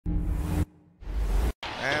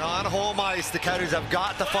home ice. The Coyotes have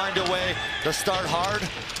got to find a way to start hard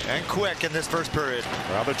and quick in this first period.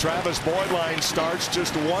 Well, the Travis Boyd line starts.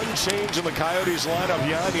 Just one change in the Coyotes lineup.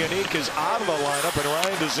 Jan Yannick is out of the lineup, and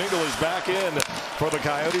Ryan Dzingel is back in for the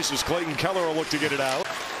Coyotes as Clayton Keller will look to get it out.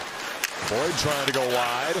 Boyd trying to go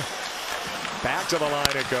wide. Back to the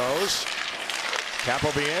line it goes.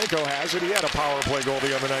 Capobianco has it. He had a power play goal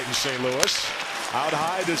the other night in St. Louis. Out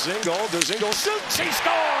high to Dzingel. Dzingel shoots. He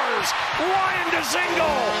scores! Ryan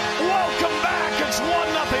Dzingel! Welcome back. It's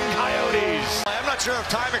 1-0 Coyotes. I'm not sure if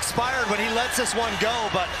time expired when he lets this one go,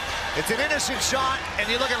 but it's an innocent shot, and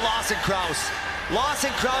you look at Lawson Crouse.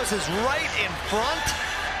 Lawson Crouse is right in front,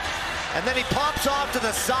 and then he pops off to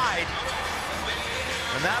the side,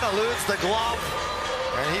 and that eludes the glove,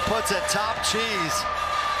 and he puts it top cheese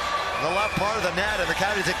in the left part of the net, and the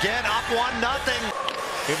Coyotes again up 1-0.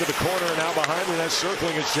 Into the corner and now behind the net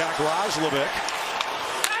circling is Jack Roslovic.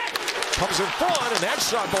 Comes in front, and that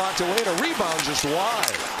shot blocked away, and a rebound just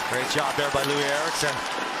wide. Great job there by Louis Eriksson.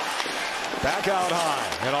 Back out high,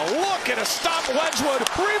 and a look and a stop. Wedgwood,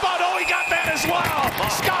 rebound, oh, he got that as well.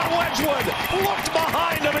 Scott Wedgwood looked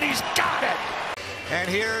behind him, and he's got it. And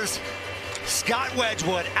here's Scott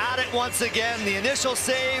Wedgwood at it once again. The initial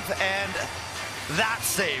save and that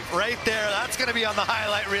save right there. That's going to be on the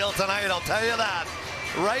highlight reel tonight, I'll tell you that.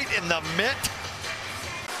 Right in the mitt.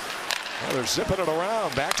 Well, they're zipping it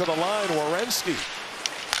around. Back to the line, Werenski.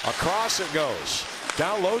 Across it goes.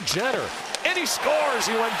 Down low, Jenner. And he scores.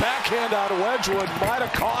 He went backhand out of Wedgwood. Might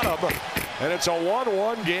have caught him. And it's a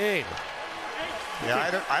 1-1 game.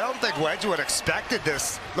 Yeah, I don't think Wedgwood expected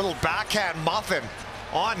this little backhand muffin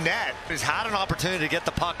on net. He's had an opportunity to get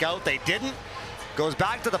the puck out. They didn't. Goes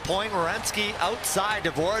back to the point. Werenski outside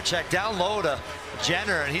to Voracek, down low to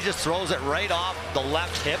Jenner, and he just throws it right off the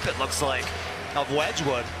left hip, it looks like, of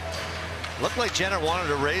Wedgwood. Looked like Jenner wanted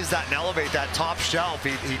to raise that and elevate that top shelf.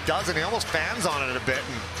 He doesn't. He almost fans on it a bit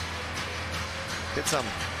and hits him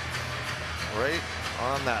right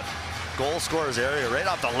on that goal scorer's area, right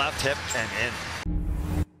off the left hip and in.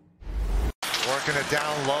 Working it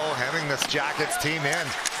down low, having this Jackets team in.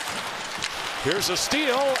 Here's a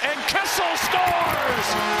steal, and Kessel scores!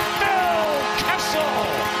 Phil Kessel!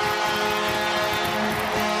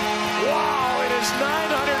 Wow, it is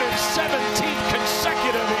 917th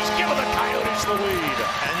consecutive. He's given the Coyotes the lead.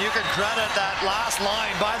 And you can credit that last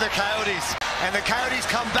line by the Coyotes. And the Coyotes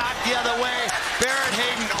come back the other way. Barrett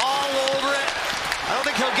Hayden all over it. I don't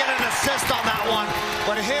think he'll get an assist on that one,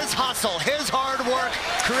 but his hustle, his hard work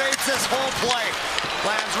creates this whole play.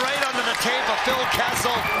 Lands right under the tape of Phil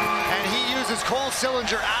Kessel, and he uses Cole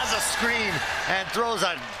Sillinger as a screen and throws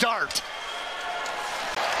a dart.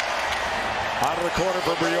 Out of the corner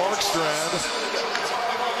for Bjorkstrand.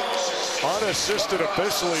 Unassisted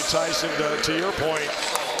officially, Tyson, to your point.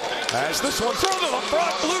 As this one thrown to the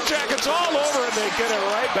front, Blue Jackets all over, and they get it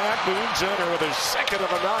right back. Boone Jenner with his second of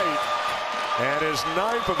the night and his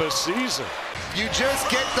 9th of the season. You just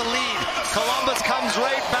get the lead. Columbus comes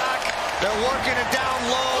right back. They're working it down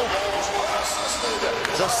low.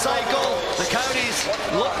 The cycle. The Coyotes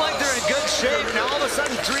look like they're in good shape. Now all of a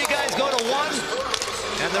sudden 3 guys go to 1.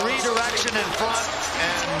 And the redirection in front.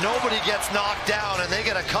 And nobody gets knocked down. And they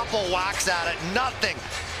get a couple whacks at it. Nothing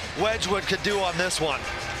Wedgwood could do on this one.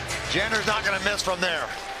 Jenner's not going to miss from there.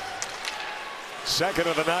 Second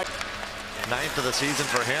of the night. 9th of the season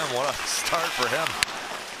for him. What a start for him.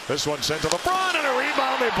 This one sent to the front, and a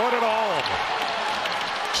rebound. They put it home.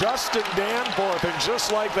 Justin Danforth, and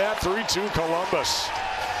just like that, 3-2 Columbus.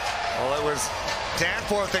 Well, it was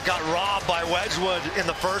Danforth that got robbed by Wedgwood in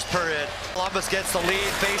the first period. Columbus gets the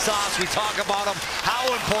lead. Face-offs, we talk about them. How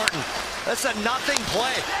important. That's a nothing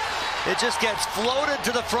play. It just gets floated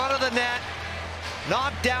to the front of the net,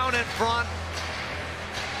 knocked down in front,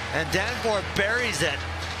 and Danforth buries it.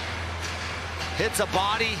 Hits a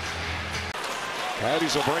body.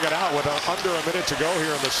 Coyotes will bring it out with under a minute to go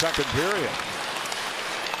here in the second period.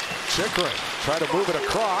 Chychrun try to move it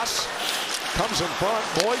across. Comes in front.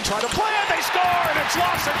 Boyd trying to play it. They score, and it's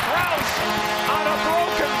Lawson Crouse on a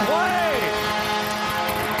broken play.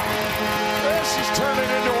 This is turning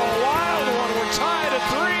into a wild one. We're tied at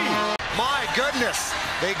 3. My goodness.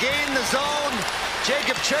 They gain the zone.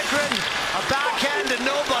 Jacob Chychrun, a backhand to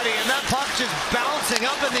nobody, and that puck just bouncing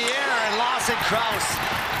up in the air, and Lawson Crouse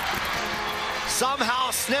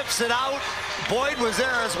somehow snips it out. Boyd was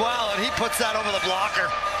there as well, and he puts that over the blocker.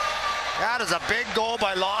 That is a big goal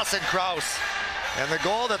by Lawson Crouse, and the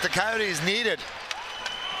goal that the Coyotes needed.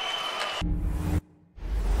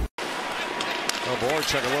 Oh,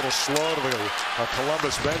 Voracek a little slow to the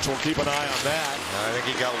Columbus bench. We'll keep an eye on that. I think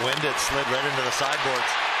he got winded, slid right into the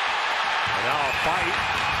sideboards. And now a fight.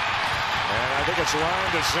 And I think it's Ryan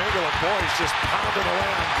Dzingel, and boy, he's just pounding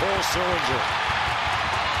away on Cole Sillinger.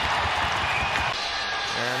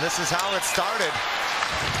 And this is how it started.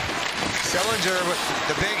 Sillinger with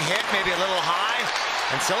the big hit, maybe a little high,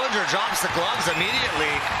 and Sillinger drops the gloves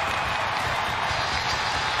immediately.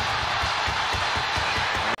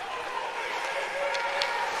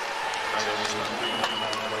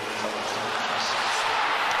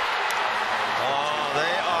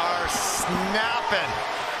 Snapping.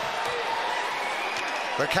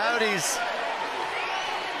 The Coyotes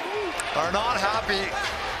are not happy.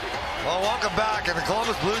 Well, welcome back, and the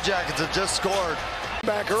Columbus Blue Jackets have just scored.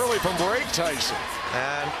 Back early from break, Tyson.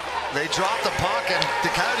 And they dropped the puck, and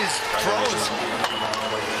the Coyotes froze.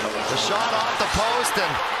 The shot off the post,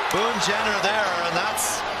 and Boone Jenner there, and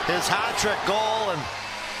that's his hat-trick goal. And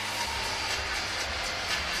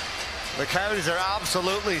the Coyotes are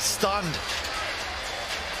absolutely stunned.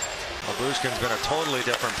 Babushkin's been a totally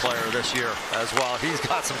different player this year as well. He's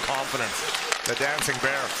got some confidence. The dancing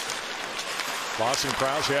bear. Boston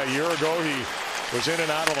Crouch, yeah, a year ago he was in and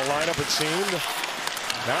out of the lineup, it seemed.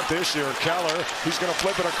 Not this year. Keller, he's going to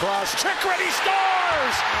flip it across. Chychrun, he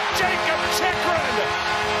scores! Jacob Chychrun!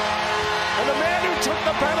 And the man who took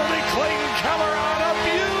the penalty, Clayton Keller, on a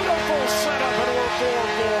beautiful setup, and we're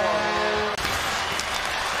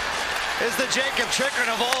 4-4. Is the Jacob Chychrun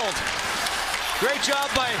of old. Great job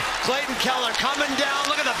by Clayton Keller coming down.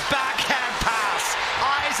 Look at the backhand pass.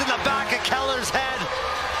 Eyes in the back of Keller's head.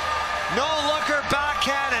 No looker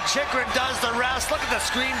backhand, and Chychrun does the rest. Look at the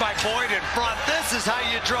screen by Boyd in front. This is how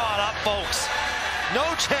you draw it up, folks. No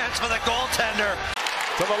chance for the goaltender.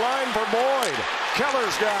 To the line for Boyd.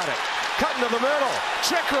 Keller's got it. Cutting to the middle.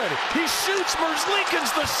 Chychrun, he shoots. Merzlikins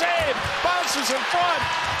the save. Bounces in front.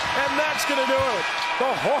 And that's going to do it. The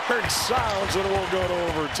horn sounds, and we'll go to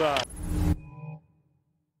overtime.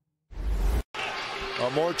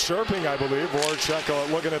 More chirping, I believe. Voracek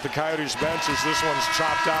looking at the Coyotes bench as this one's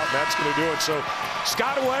chopped out, and that's going to do it. So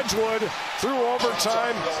Scott Wedgwood through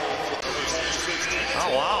overtime. Oh,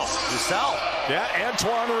 wow. Roussel. Yeah,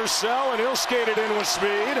 Antoine Roussel, and he'll skate it in with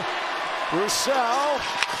speed. Roussel,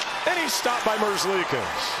 and he's stopped by Merzlikins.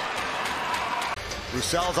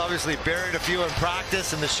 Roussel's obviously buried a few in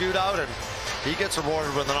practice in the shootout, and he gets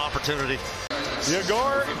rewarded with an opportunity.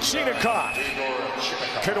 Yegor Chinakhov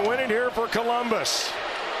can win it here for Columbus.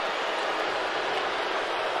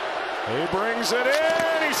 He brings it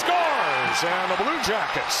in, he scores, and the Blue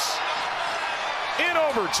Jackets in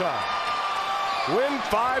overtime win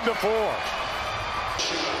 5-4.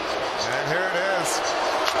 And here it is.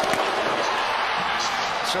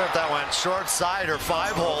 Not sure if that went short side or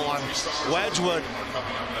 5-hole on Wedgwood.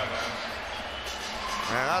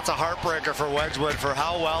 And that's a heartbreaker for Wedgwood for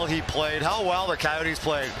how well he played, how well the Coyotes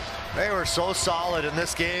played. They were so solid in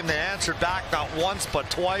this game. They answered back not once but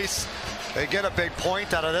twice. They get a big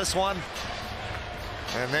point out of this one,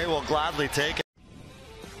 and they will gladly take it.